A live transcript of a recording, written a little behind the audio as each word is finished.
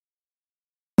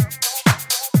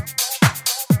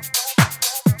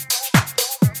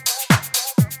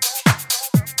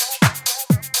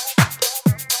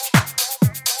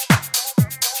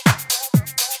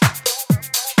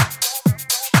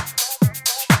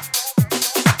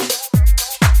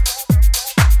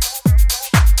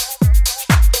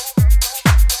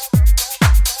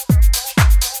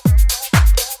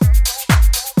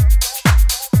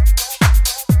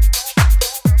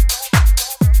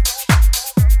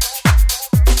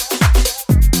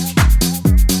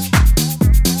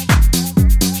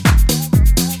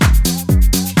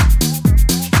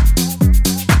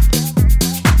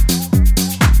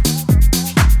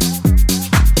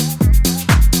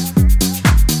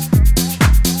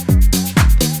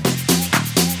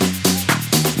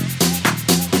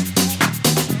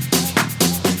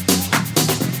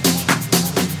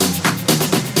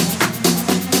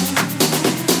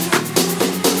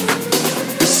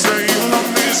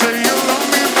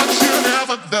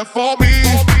left for me.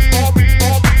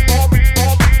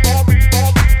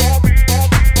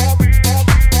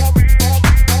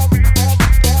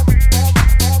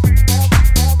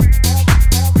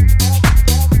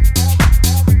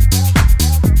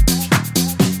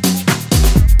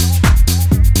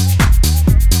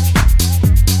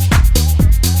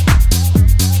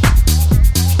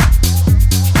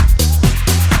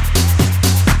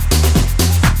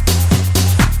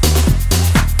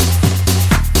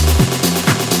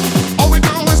 All we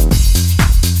do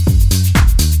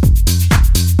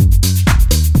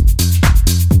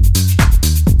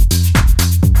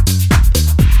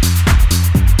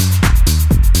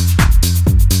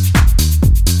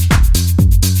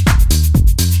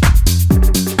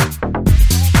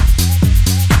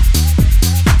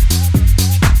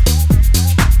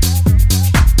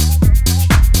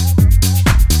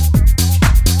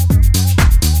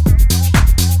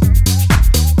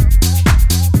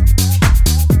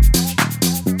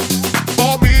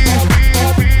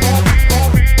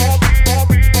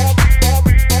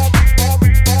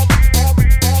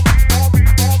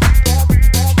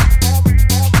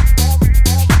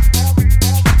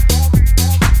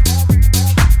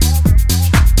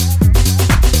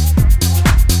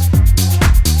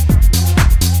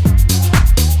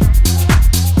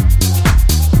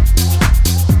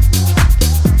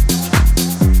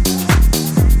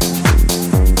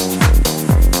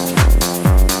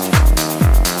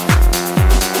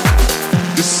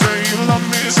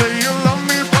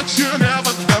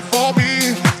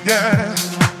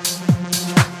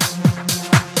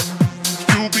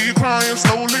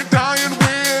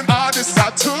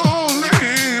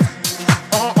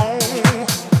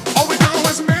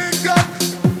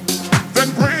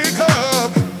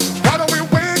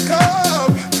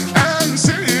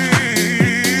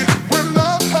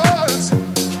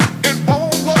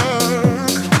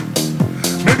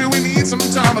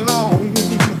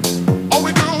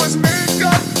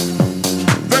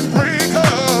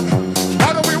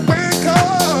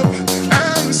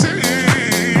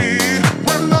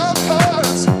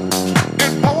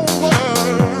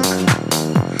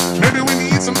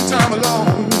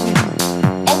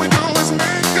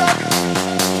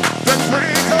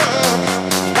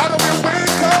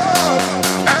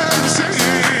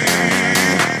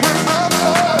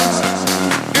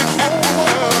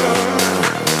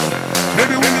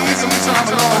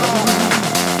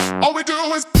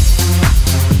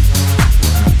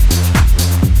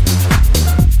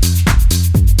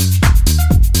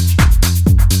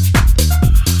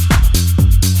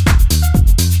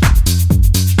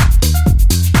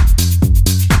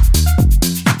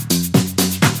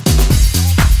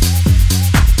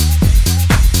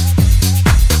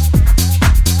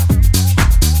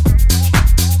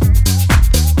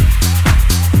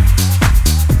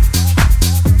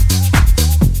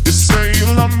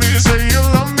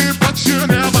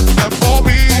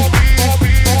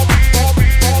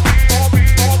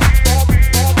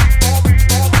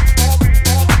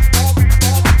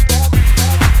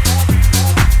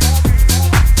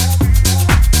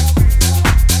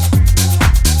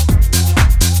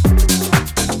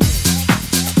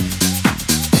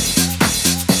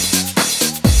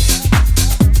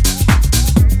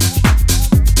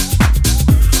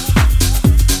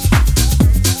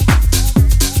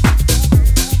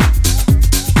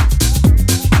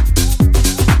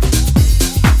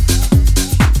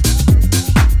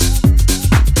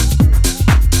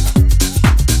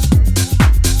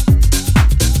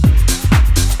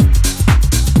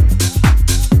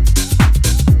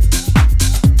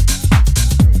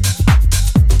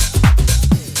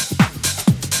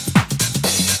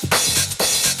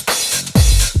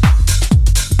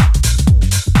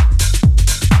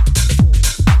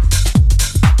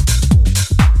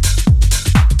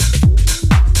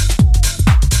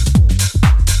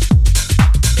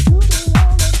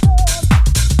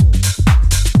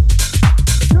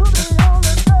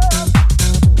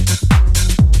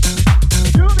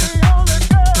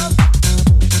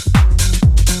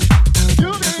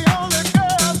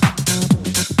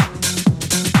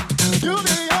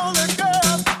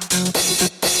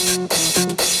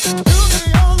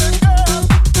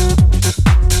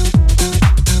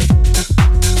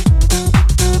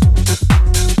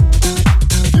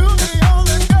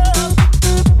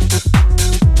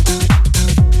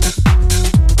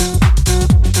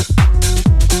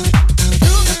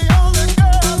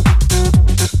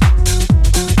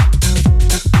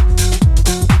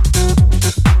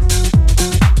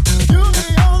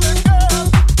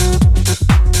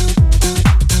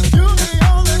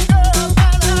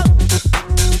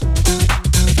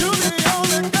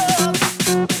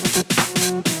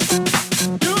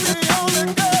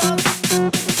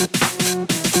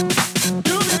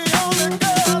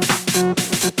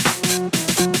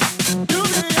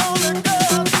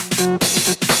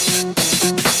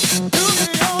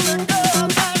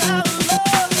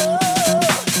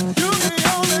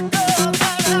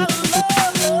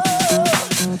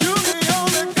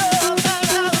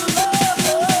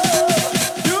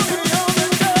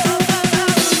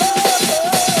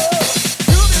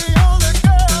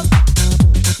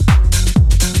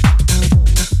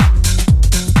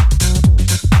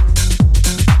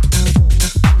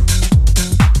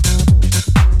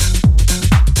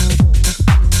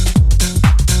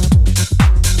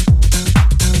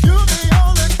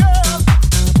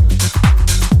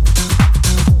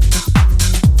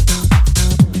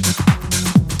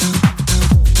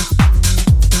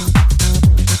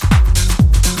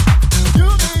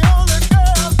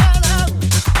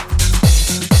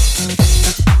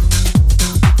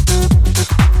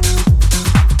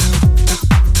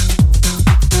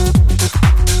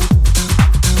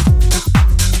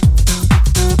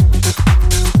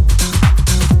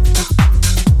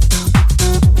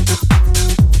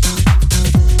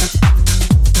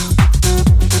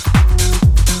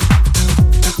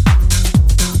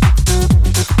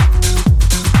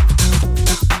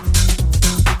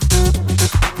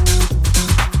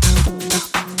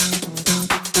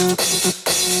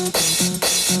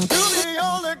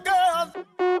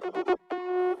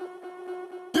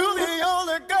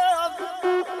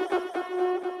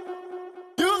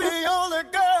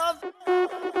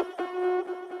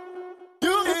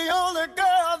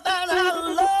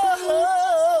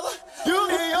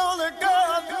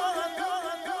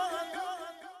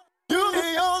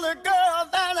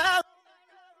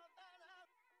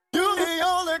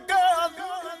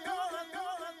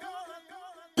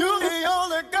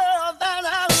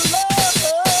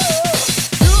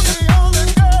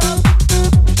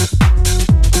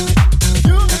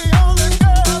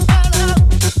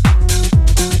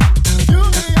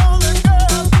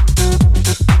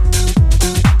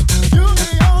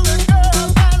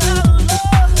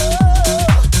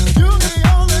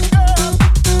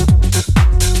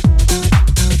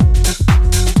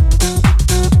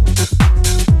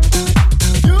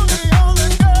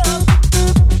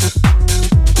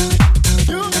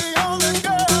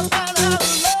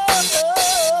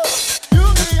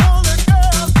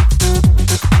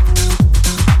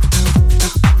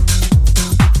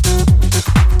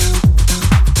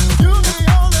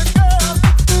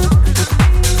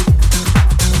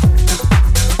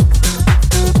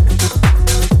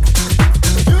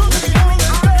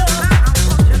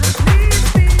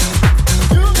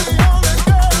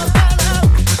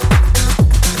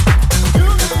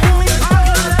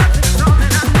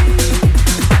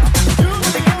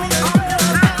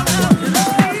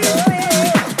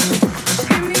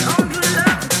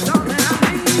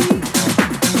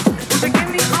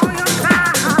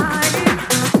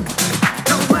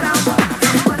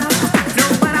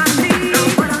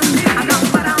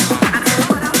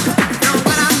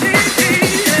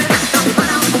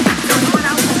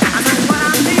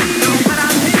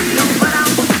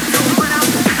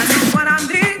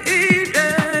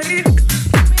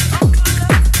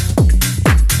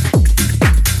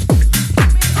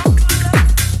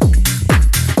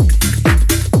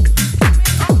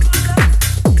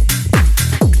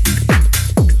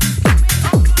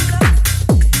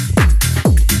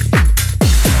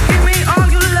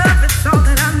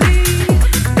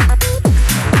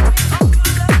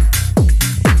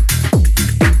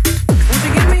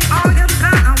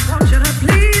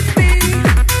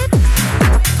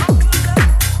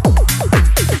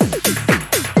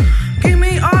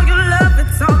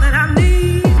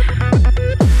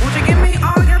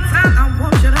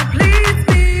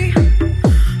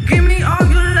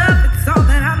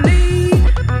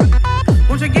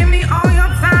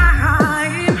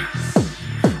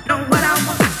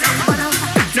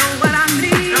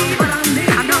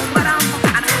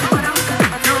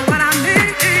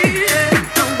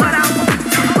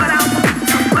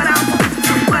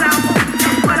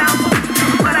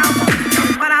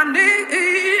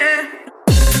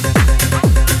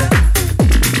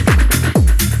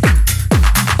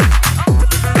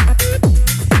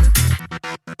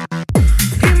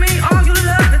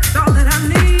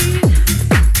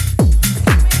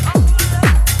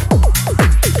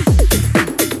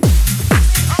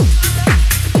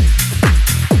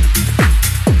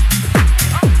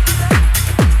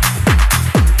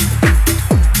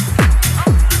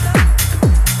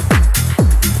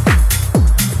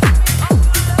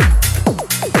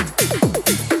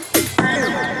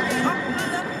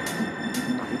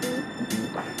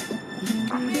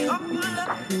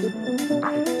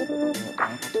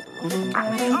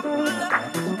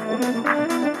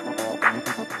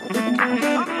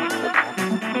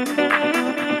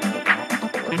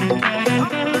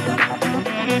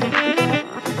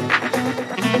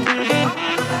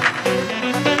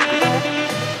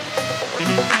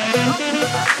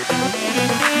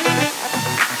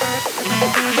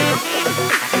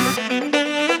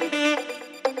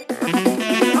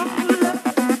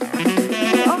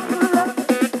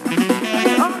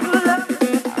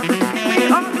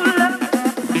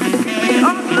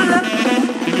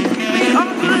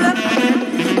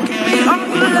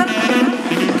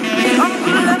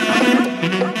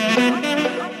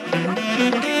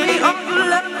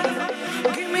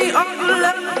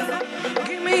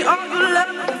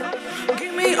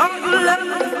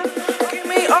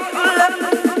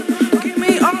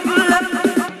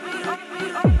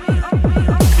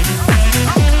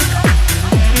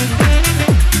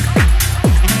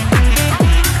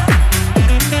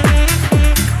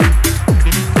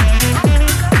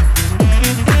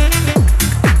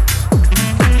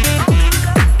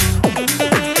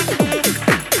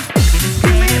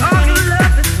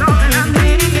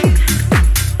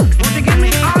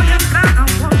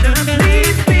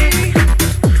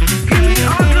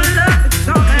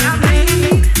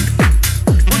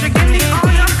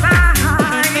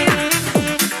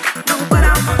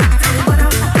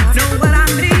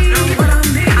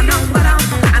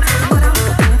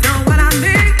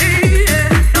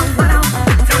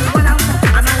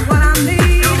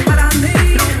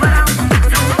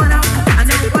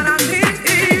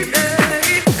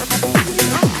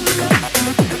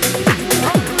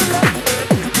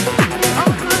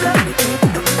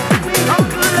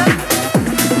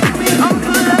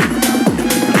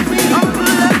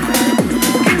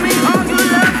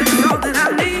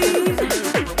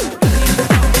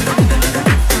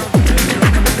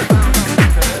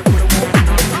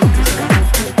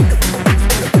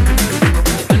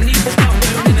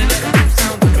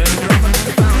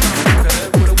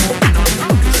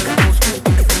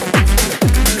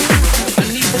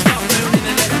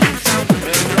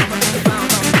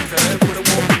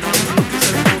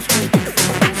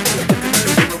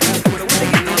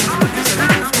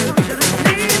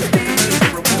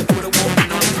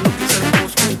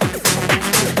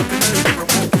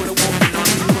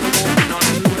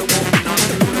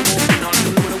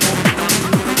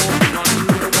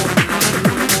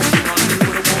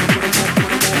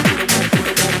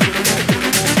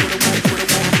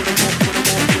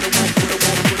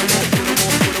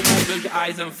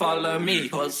eyes and follow me,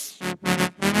 'cause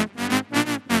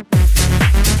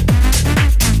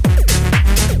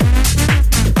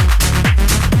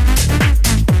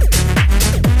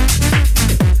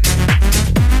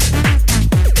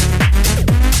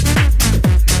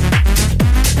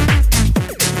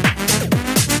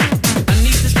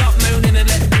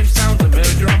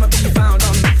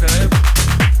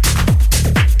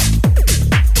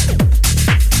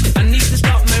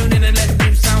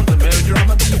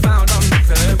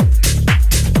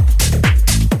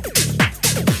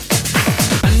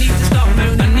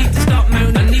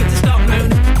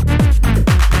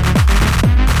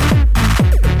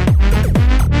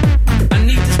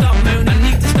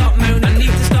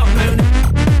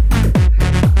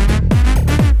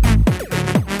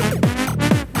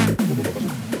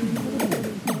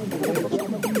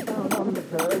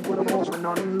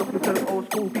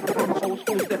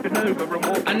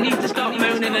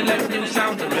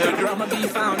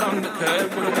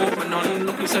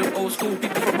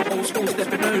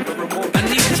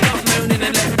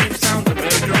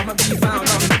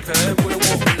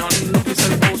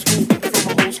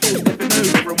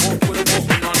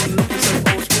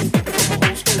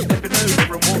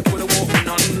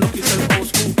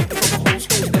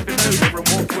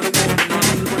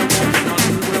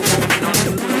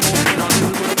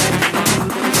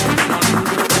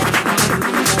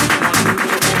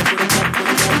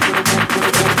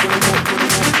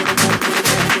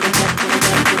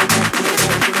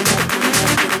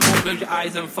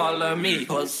and follow me,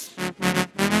 'cause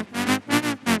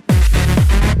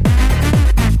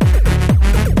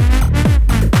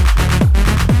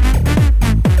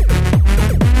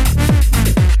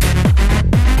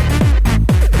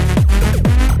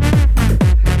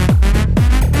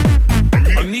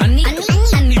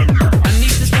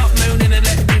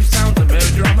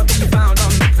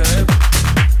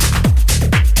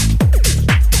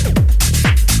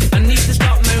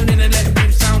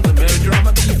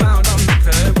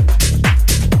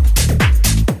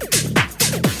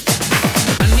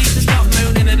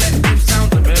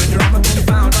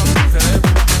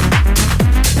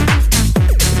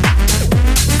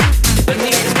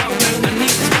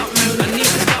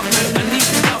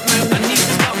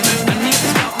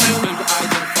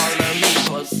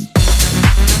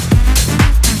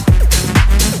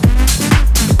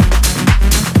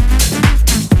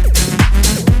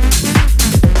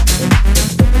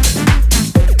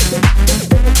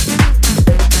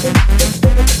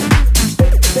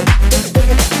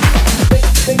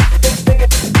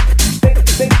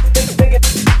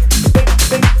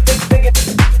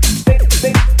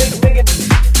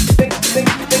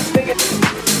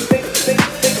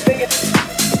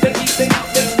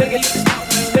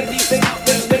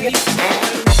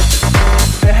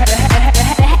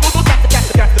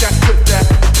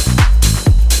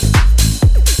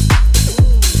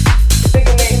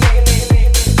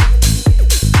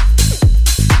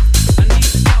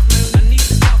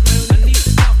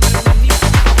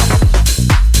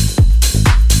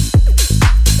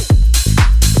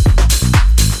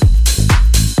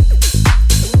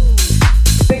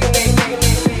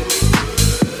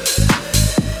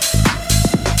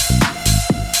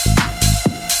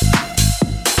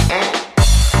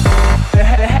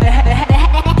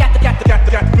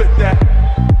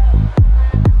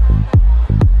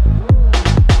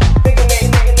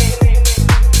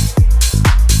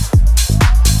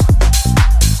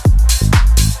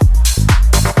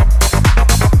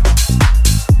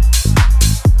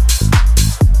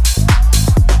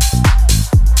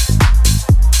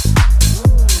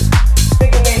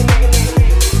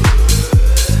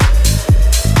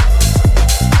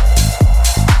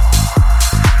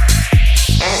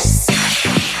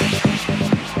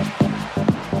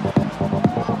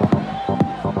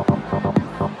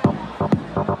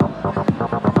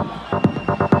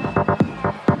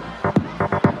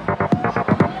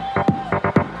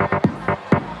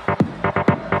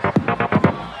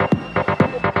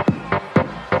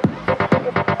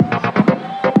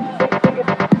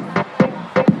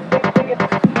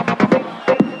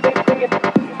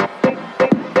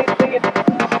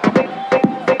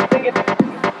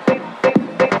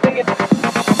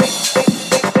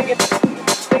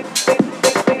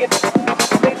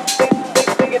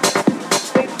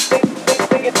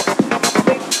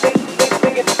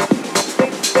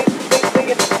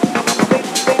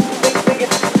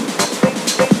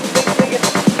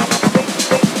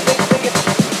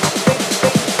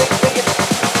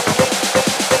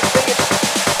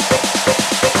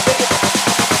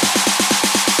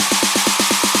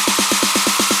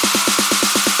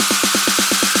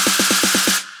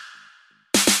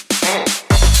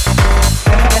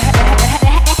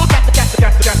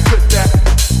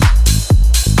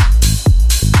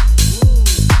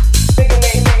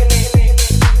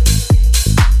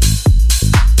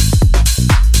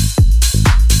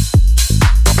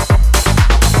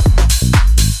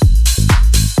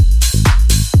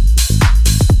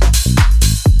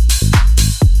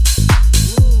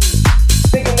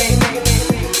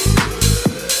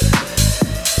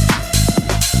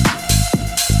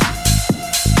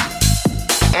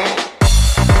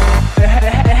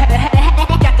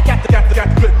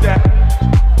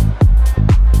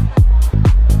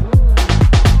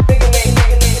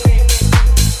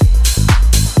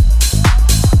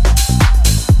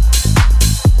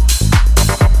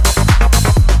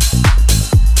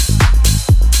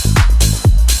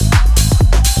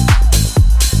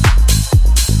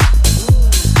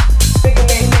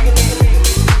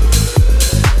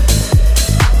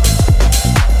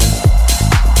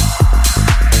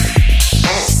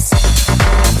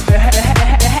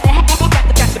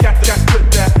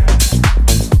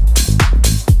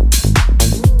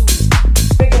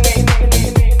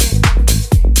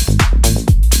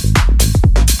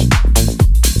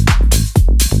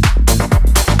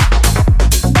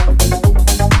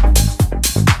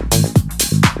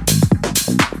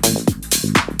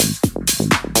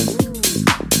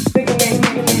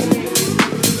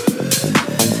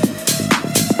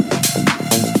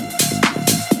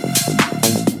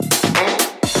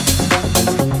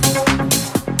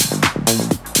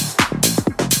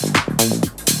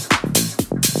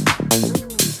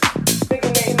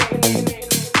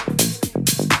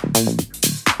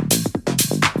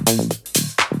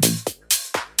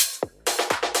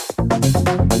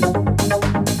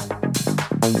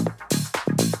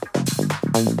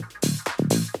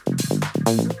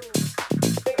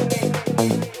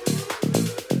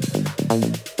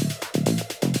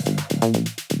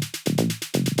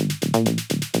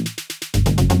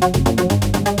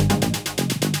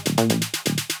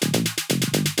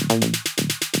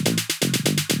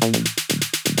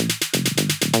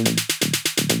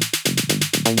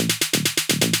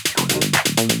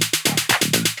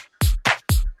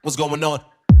What's going on?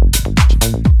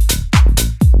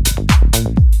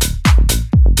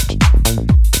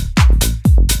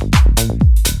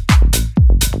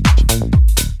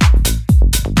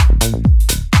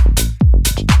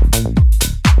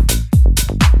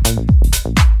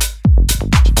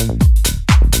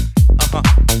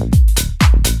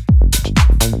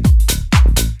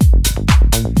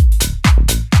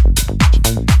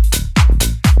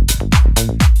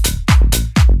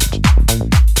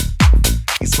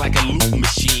 It's like a loop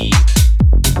machine.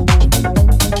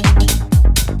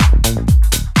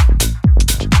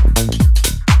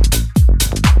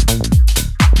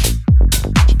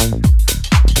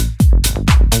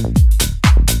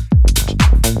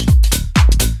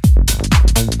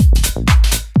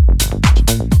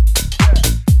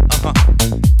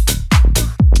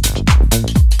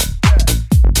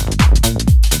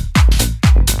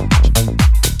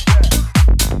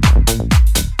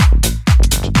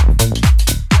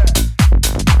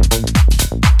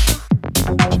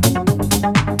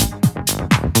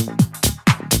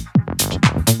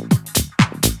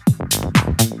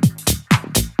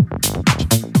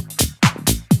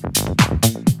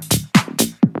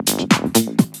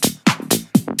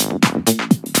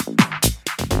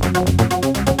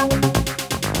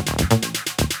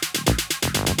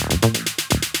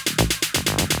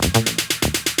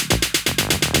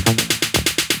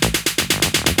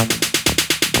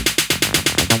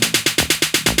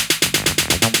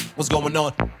 What's going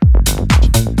on?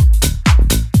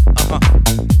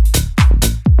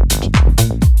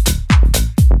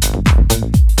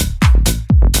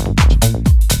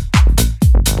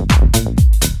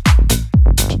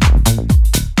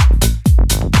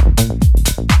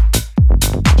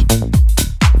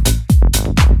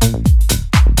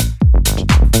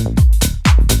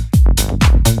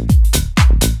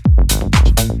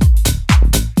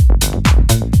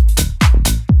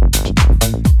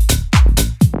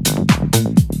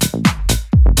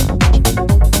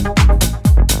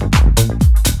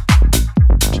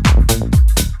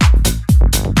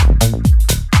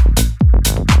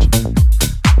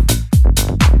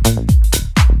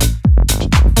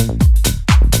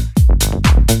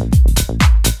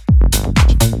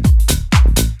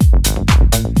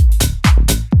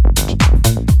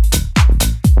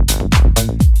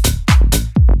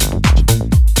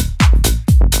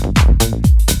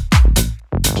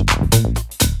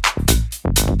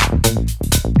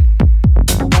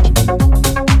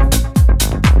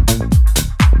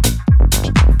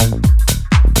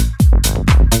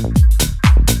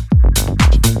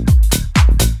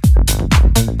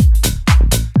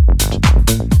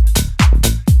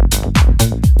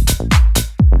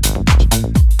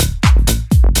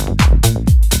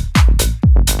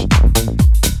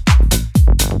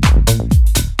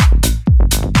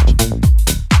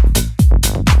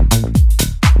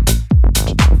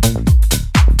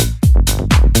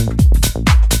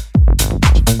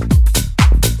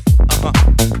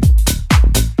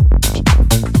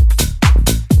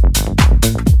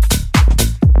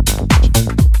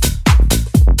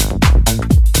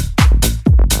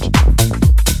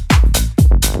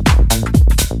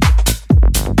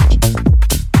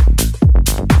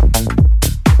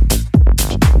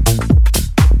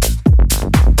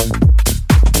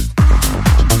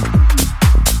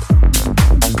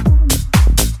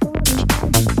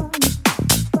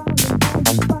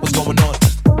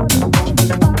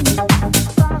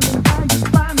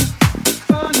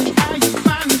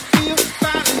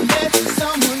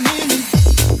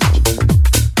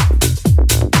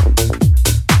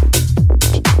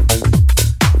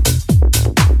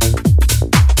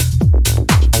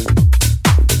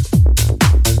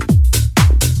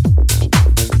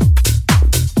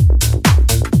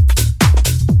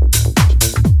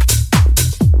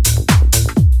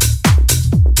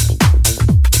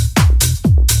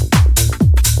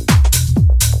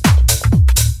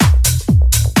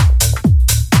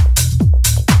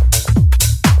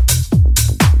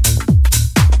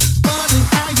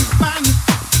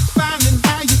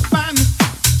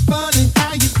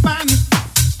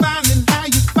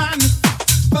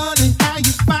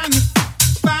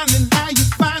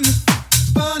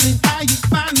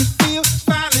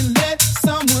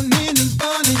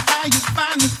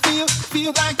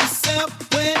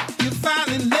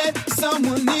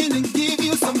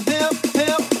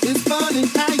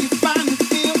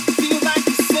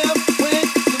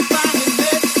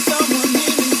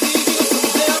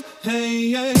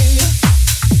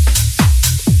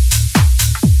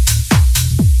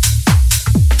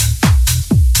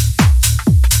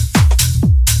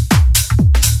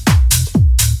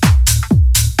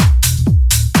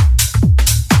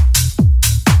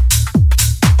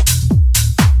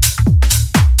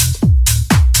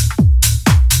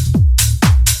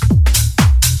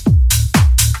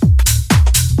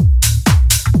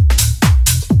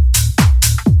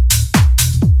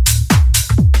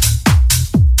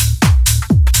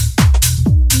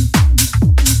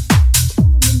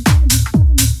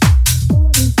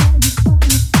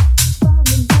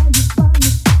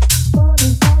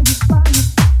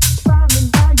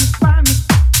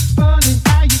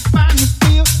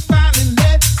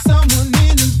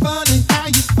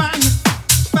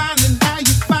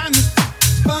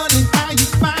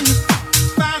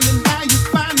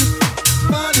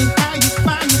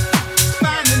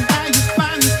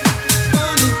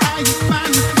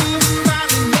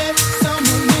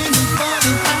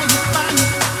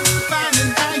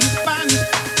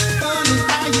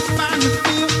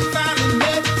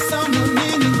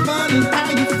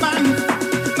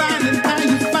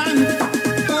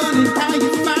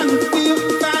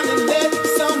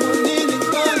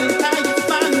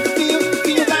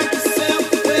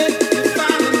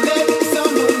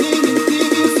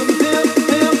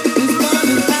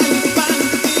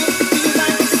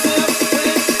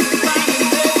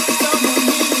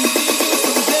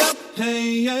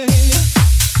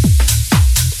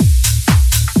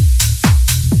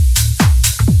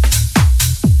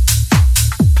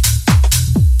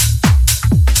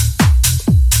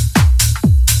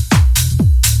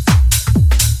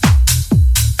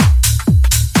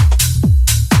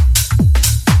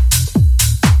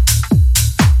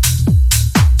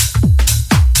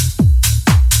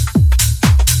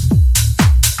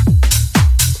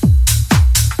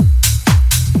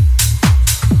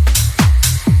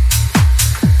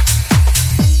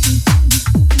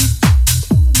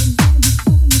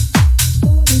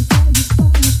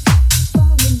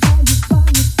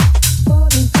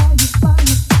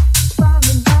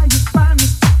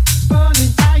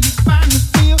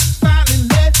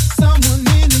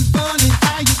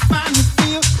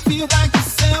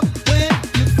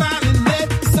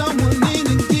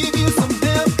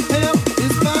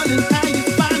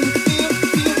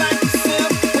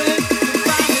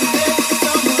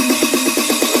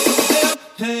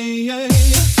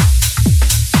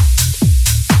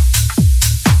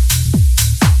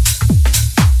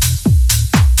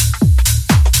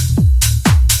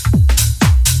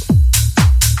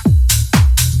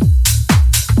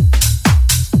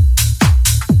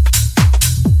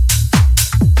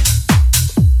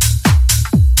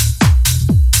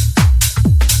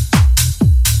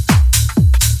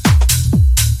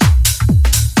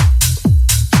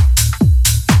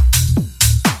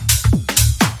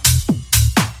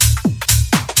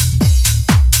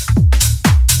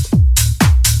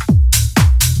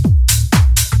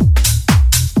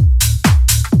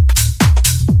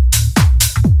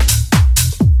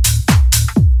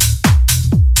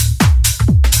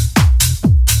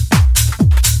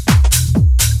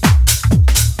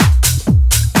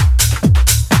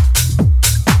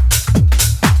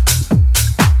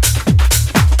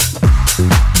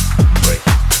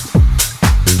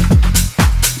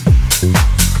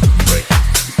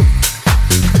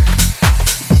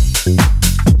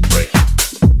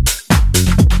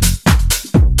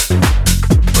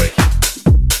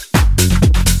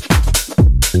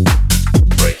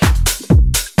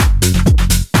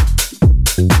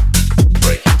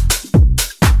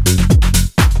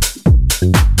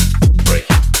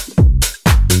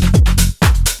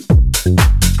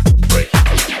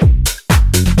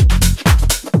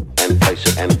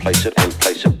 place it and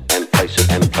place it and place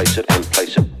it and place it and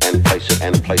place it and place it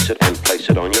and place it and place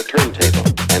it on your turntable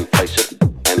and place it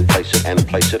and place it and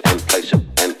place it and place it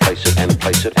and place it and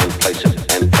place it and place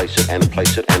it and place it and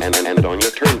place it and it on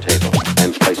your turntable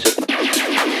and place it.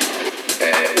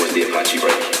 Was the Apache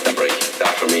break?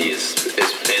 That for me is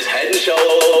head and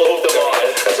shoulders.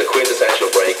 That's a quintessential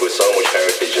break with so much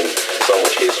heritage and so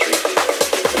much history.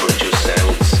 But it just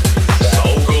sounds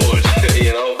so good, you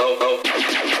know.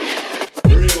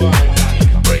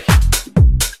 Break.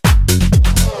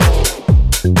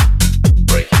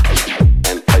 Break.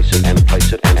 And place it and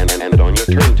place it and it on your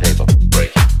turntable.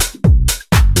 Break.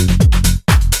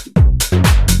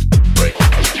 Break.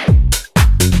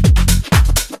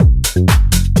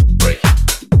 Break.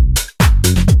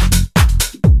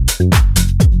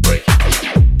 Break.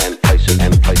 And place it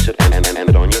and place it and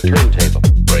it on your turntable.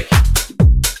 Break.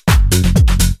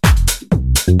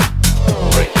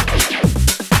 Break.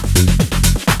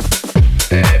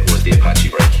 Was the Apache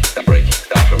break? That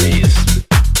for me is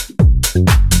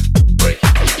break.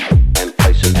 And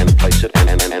place it and place it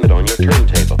and it on your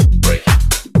turntable. Break.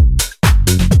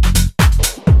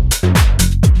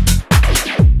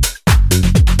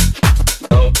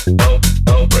 Oh,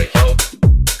 break. Oh.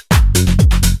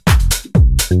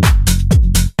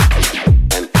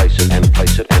 And place it and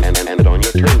place it and it on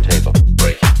your turntable.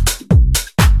 Break.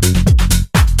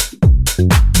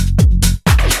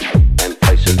 And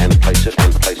place it and place it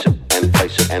and place it and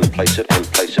place it and place it and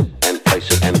place it and place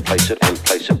it and place it and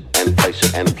place it and place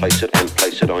it and place it and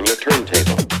place it on your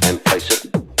turntable and place it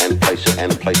and place it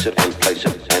and place it and place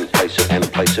it and place it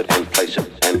and place it and place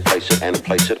it and place it and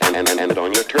place it and it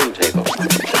on your turntable. Was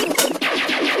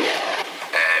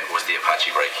the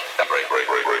Apache break? That break.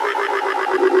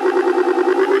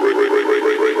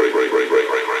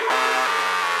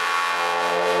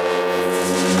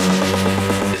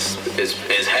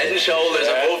 Is head and shoulders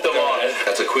above them all.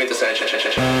 That's a quintessential.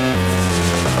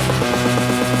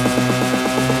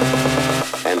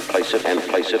 And place it and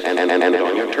place it and it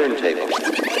on your turntable.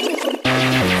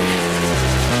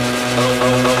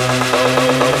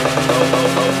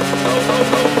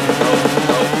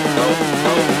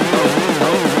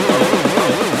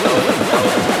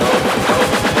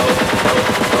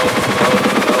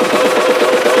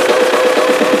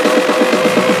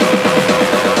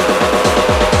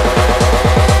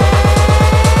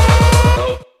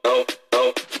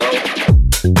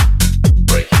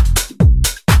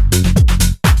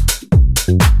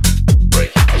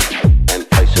 Break. And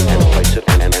place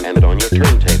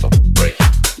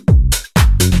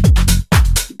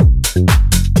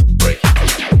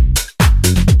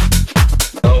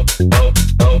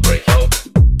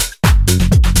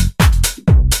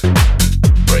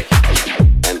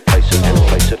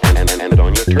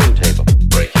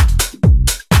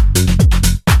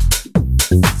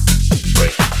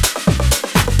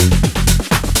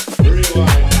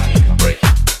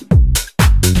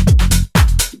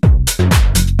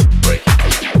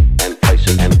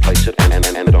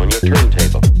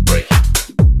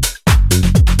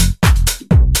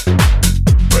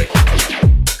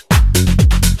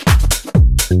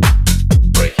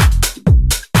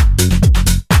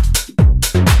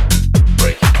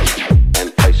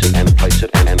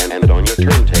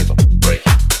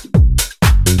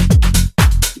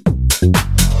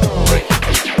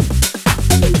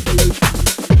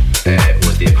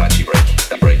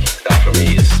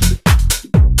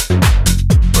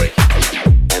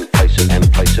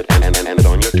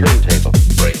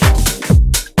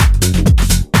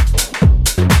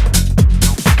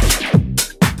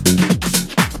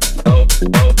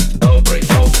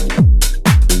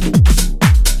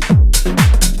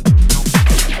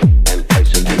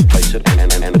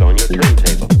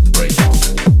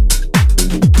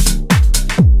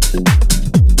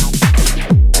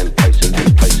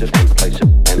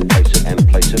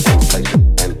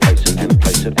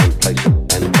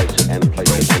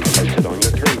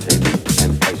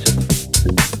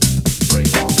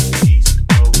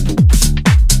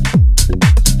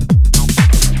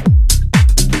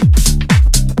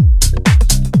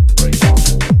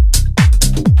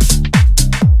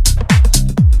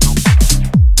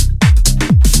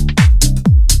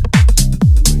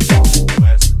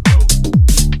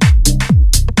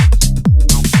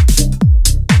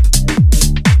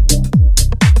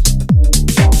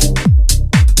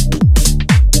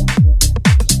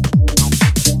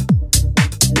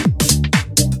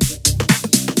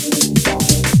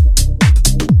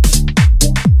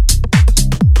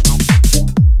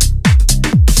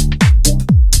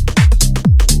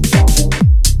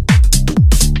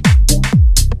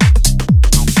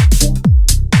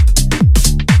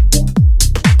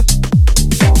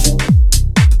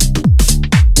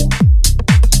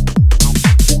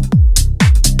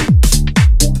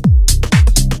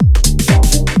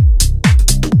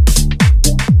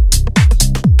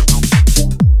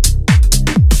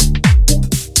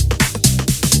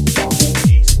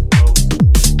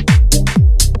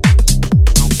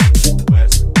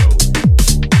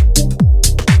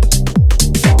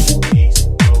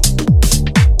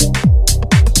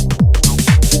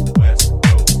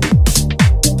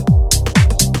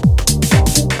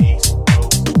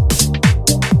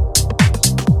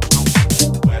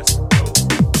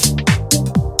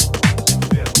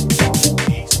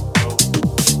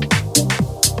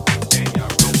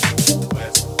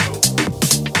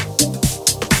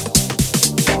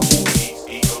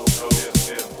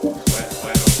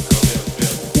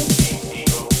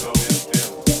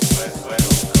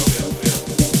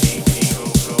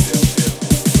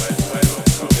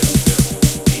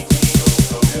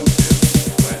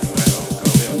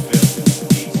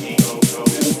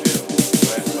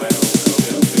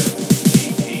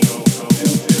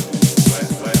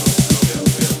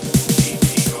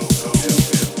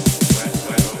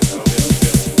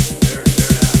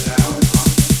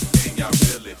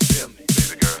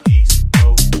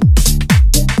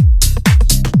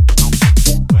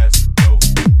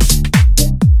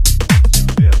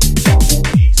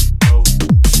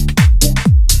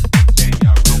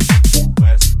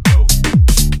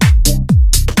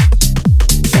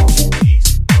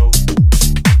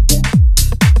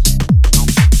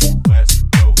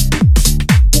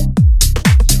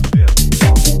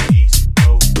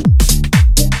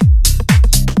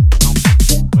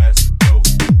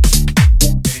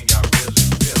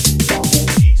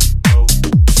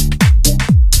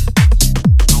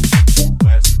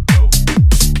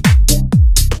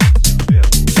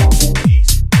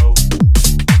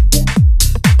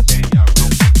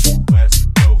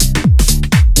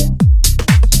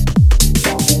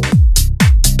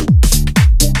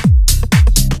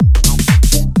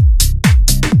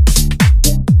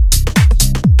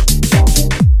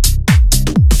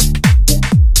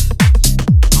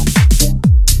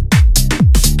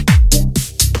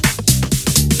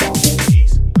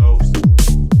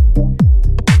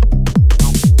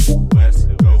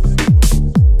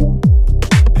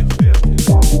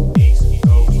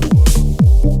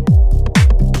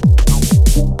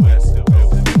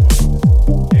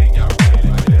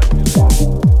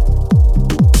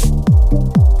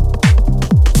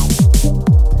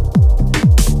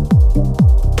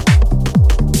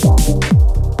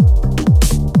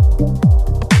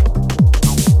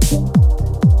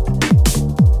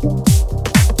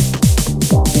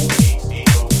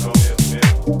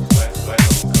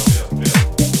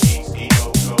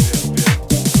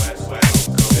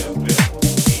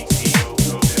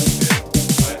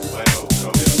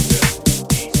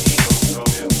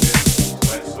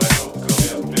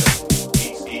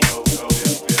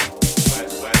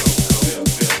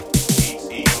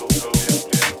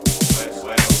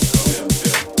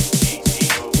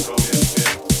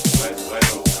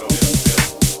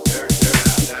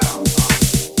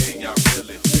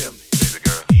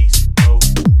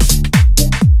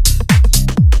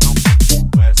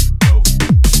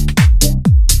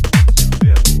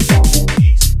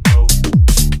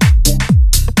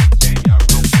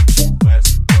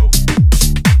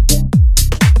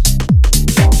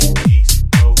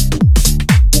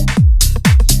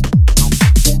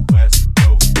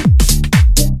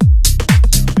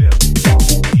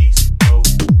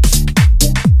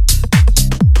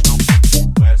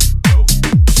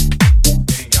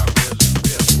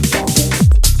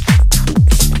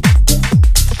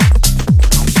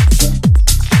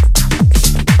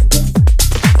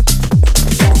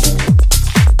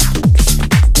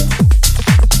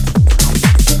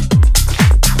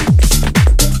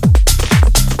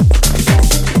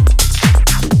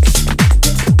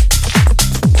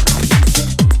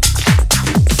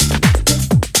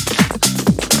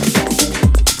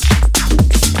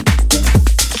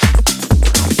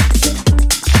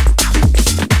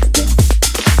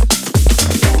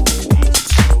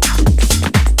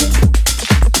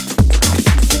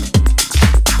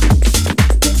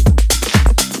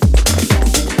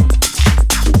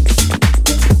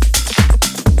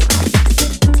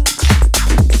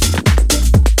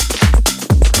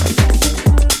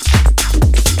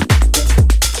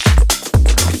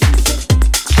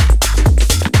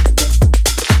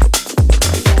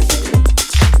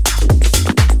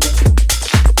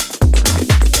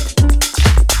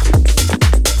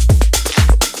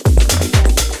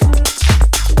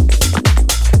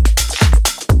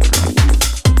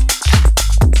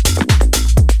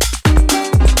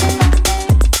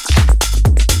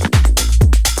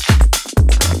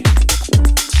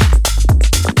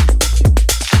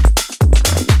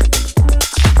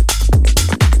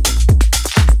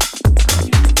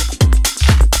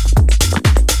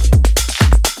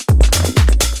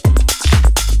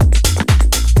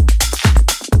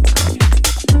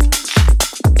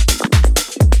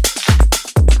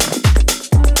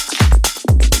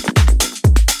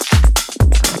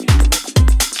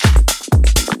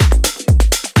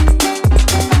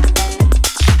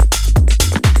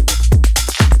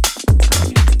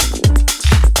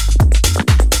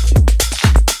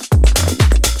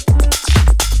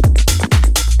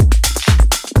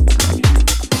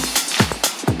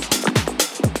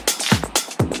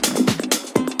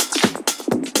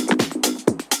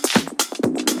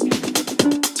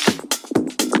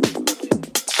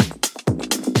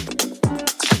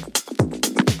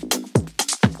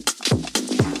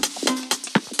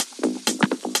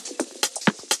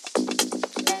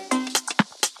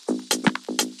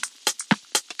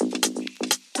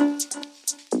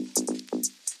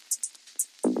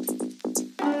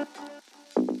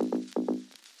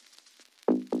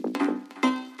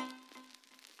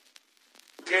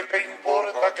 ¿Qué te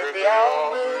importa que te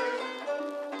ame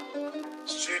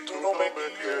si tú no me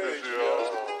quieres ya?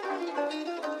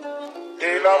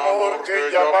 El amor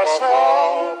que ya ha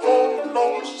pasado no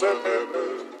se debe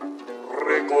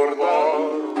recordar.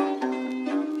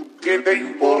 ¿Qué te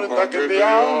importa que te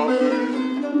ame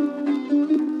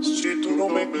si tú no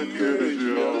me quieres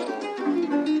ya?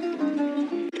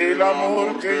 El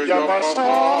amor que ya ha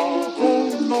pasado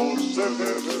no se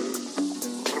debe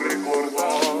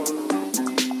recordar.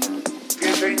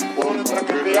 ¿Qué te importa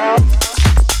que te ame?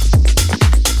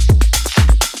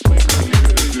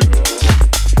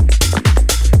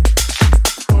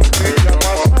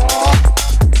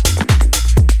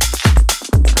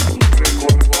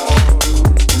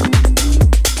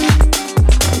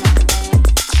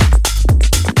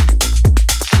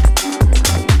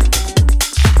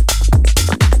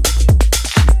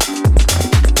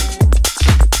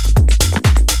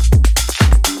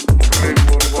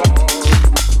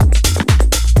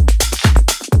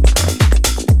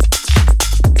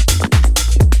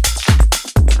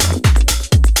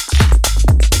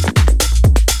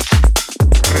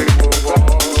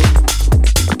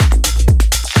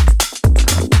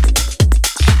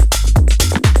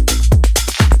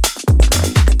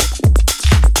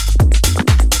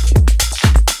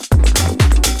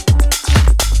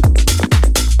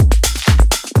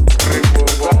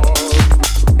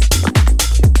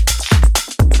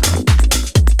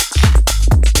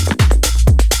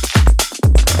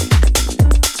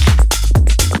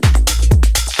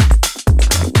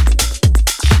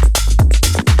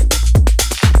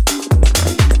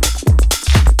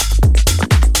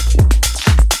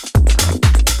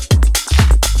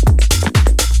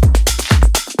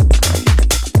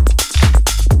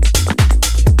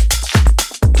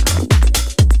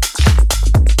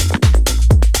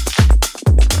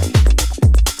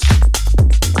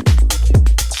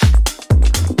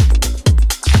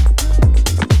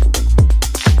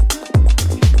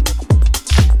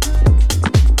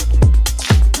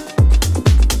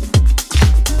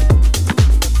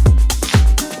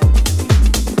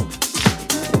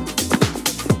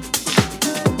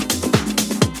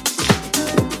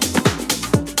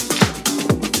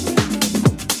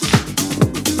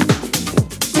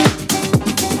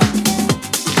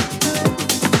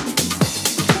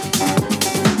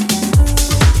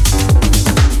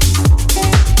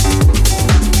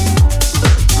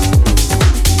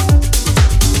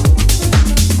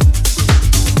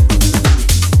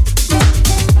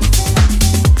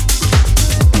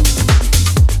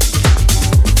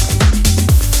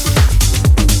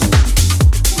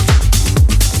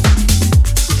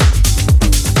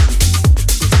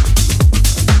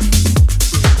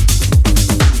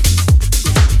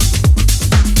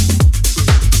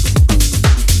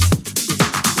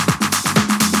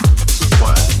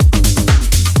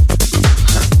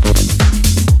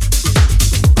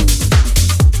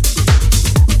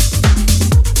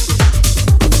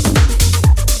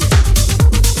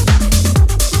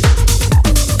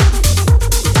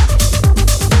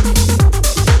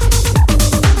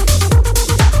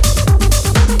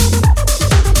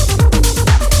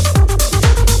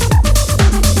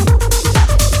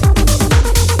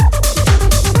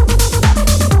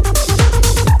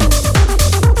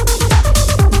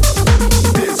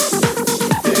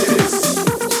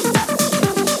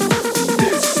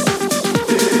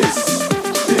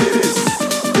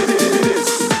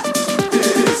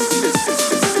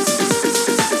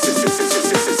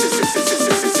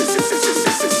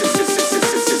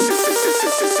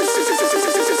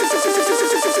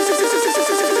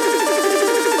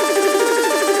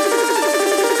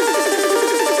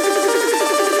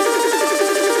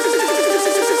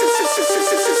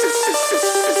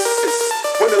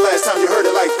 last time you heard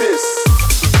it like this?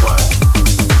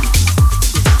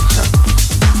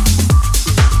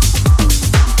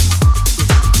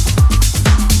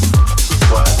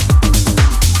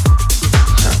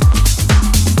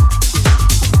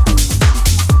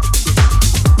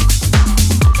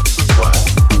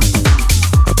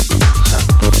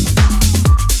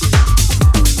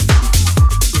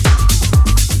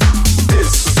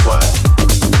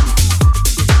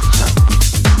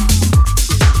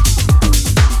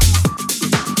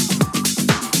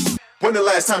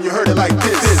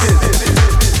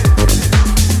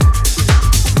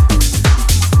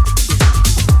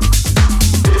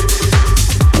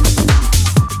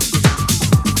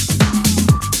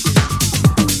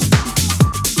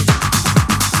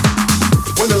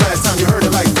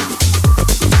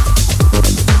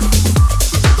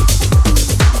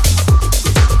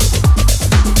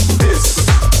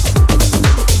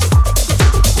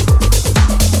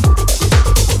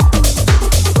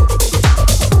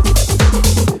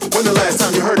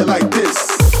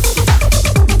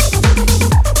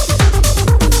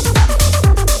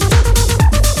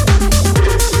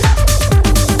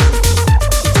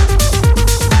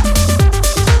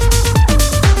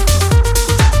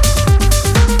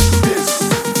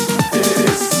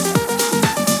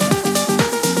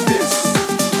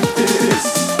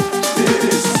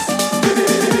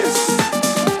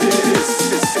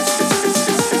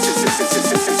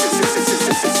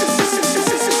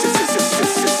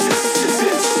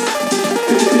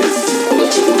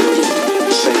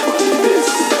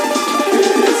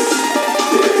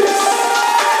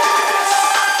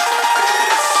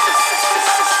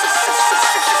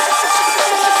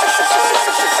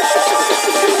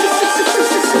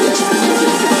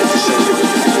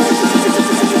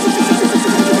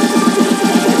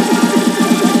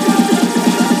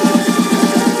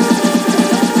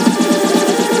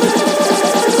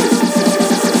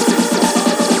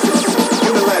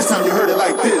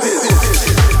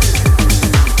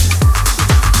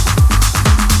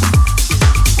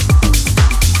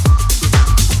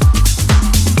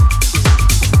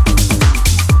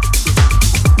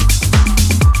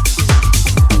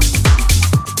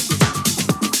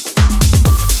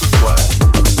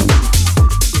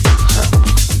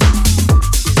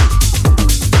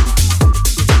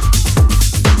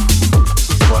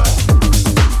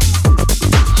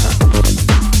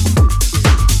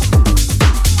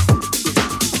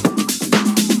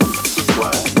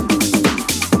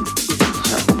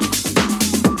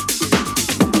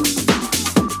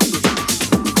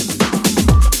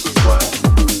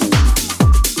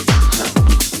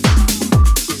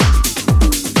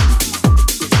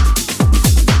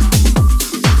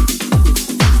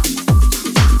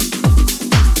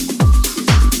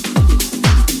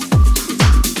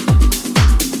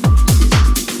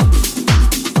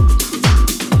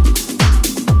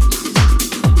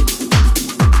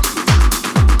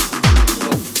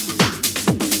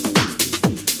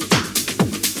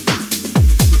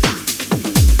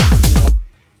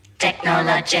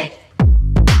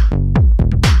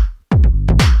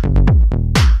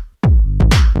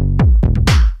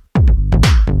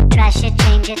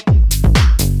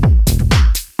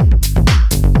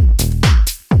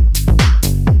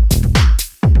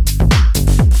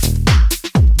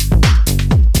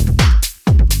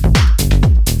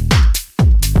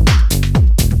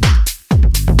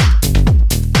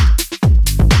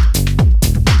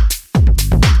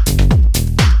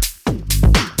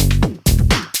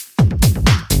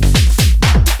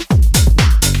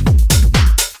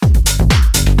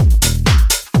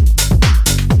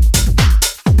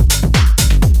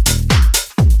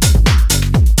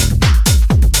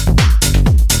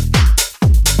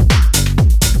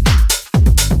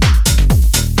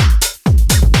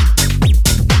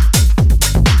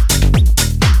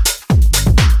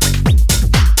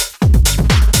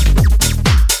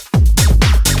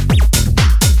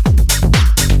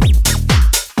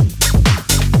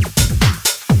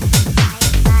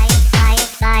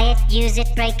 use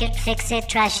it, break it, fix it,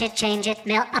 trash it, change it,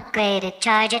 mail, upgrade it,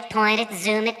 charge it, point it,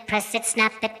 zoom it, press it,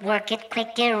 snap it, work it,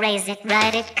 quick erase it,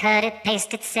 write it, cut it,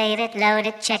 paste it, save it, load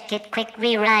it, check it, quick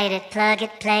rewrite it, plug it,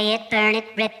 play it, burn it,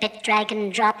 rip it, drag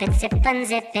and drop it, zip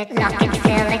unzip it, lock it,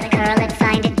 fill it, curl it,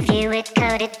 find it, view it,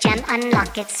 code it, gem,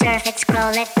 unlock it, surf it,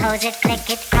 scroll it, pose it, click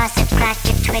it, cross it, crack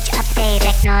it, twitch, update,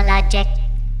 technologic,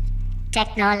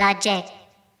 technologic,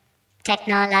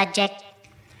 technologic,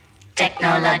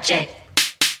 technologic.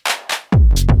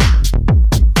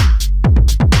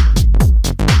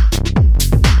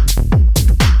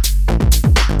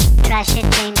 Trash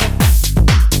it, change it.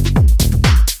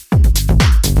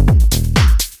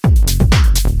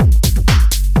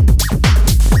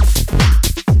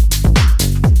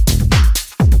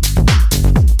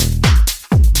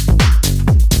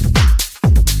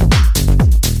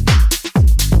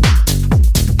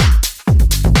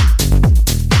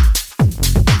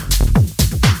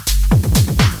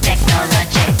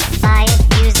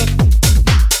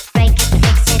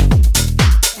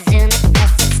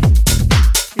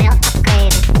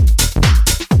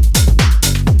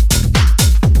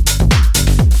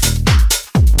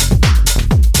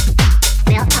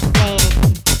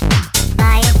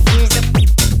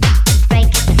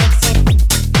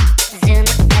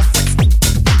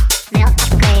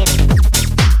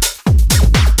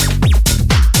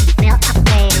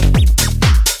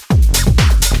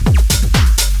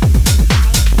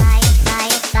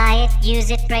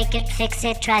 Fix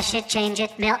it, trash it, change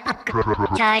it, mail, upgrade,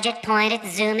 charge it, point it,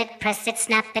 zoom it, press it,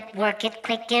 snap it, work it,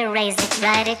 quick erase it,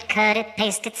 write it, cut it,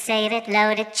 paste it, save it,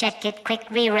 load it, check it, quick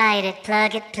rewrite it,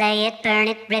 plug it, play it, burn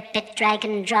it, rip it, drag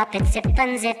and drop it, zip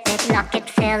unzip it, lock it,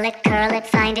 fill it, curl it,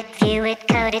 find it, view it,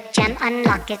 code it, gem,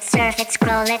 unlock it, surf it,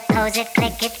 scroll it, pose it,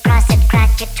 click it, cross it,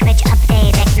 crack it, twitch,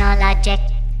 update, technologic,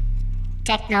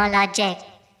 technologic,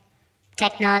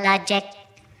 technologic,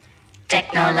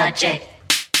 technologic.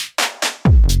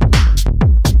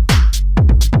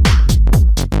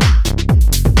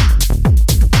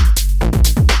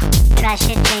 Trash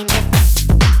it, change it.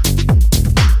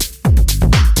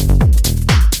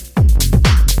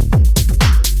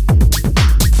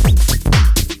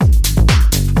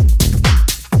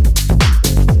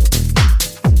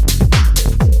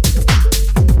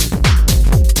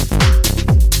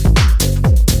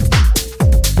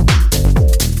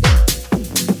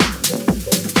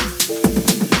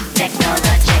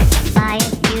 Technology. Buy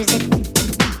it, use it,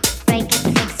 break it,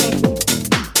 fix it,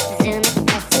 zoom it,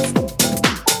 press it,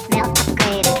 mail,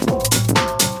 upgrade it.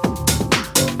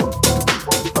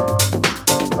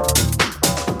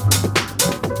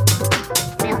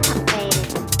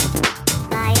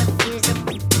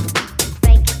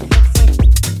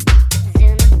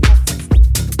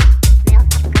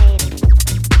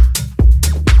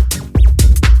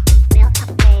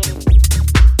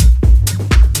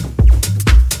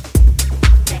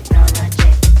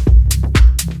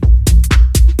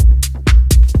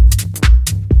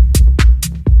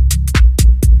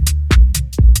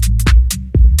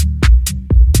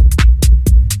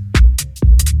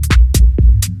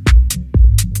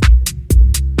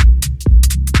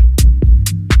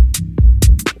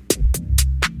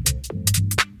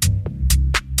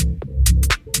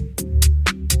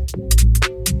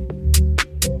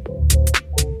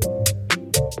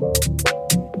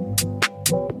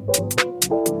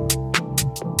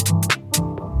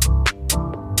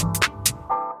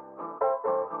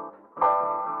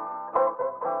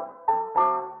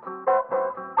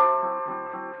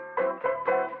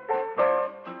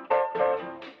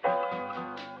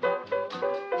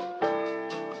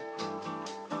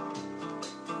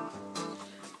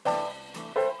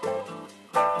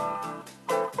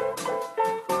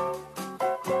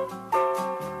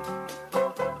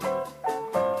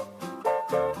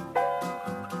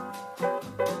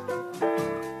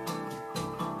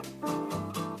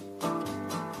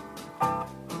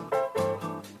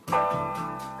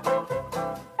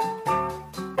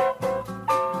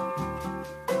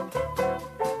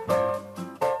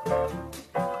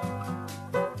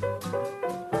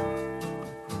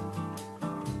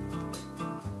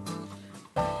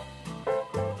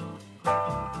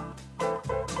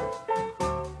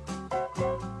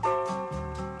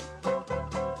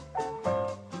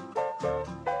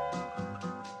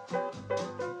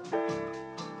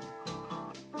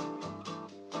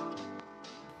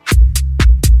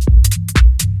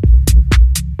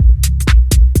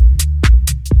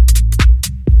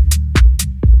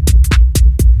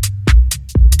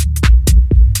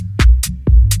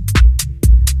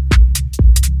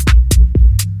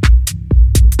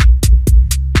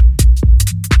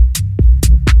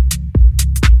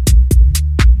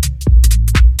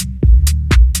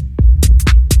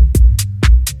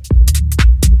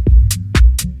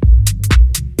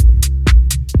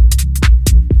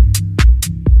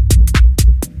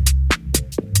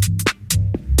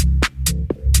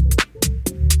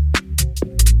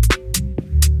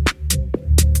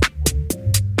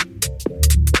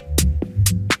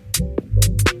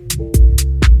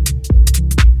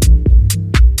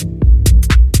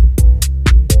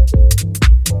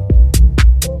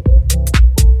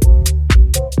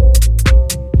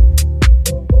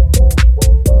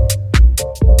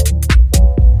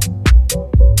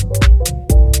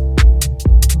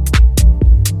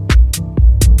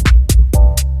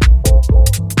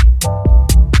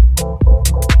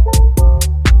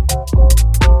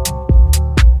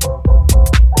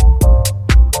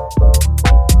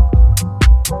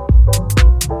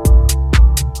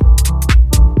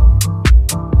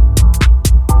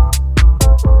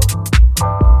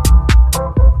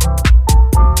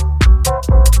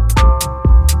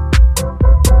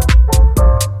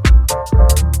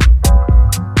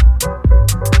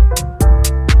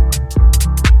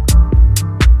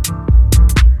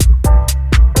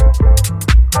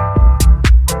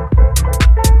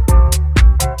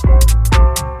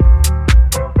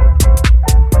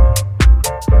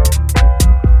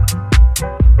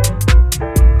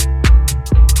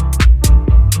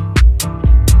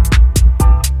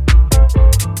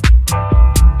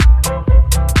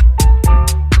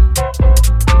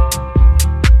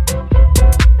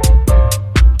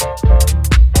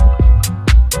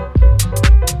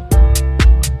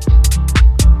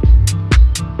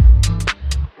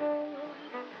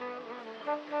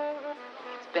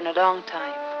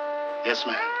 Yes,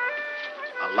 ma'am.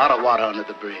 A lot of water under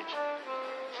the bridge.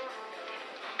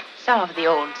 Some of the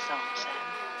old songs, Sam.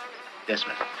 Yes,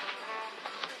 ma'am.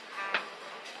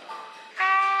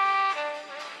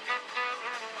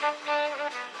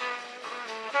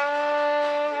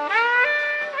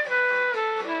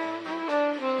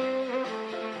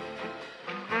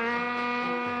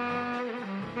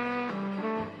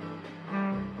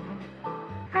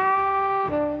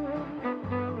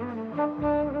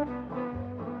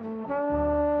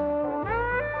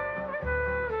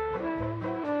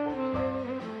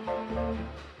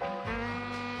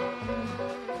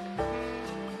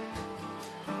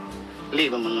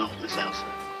 Leave him alone, Miss Elsa.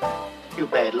 You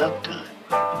bad luck to him.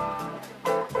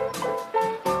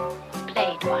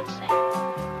 Play it once, Sam.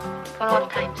 For all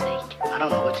time's sake. I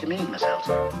don't know what you mean, Miss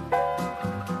Elsa.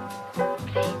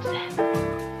 Play it, Sam.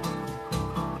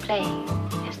 Play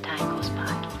as time goes by.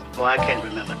 Oh, I can't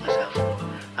remember it, Miss Elsa.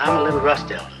 I'm a little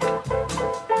rusty on it.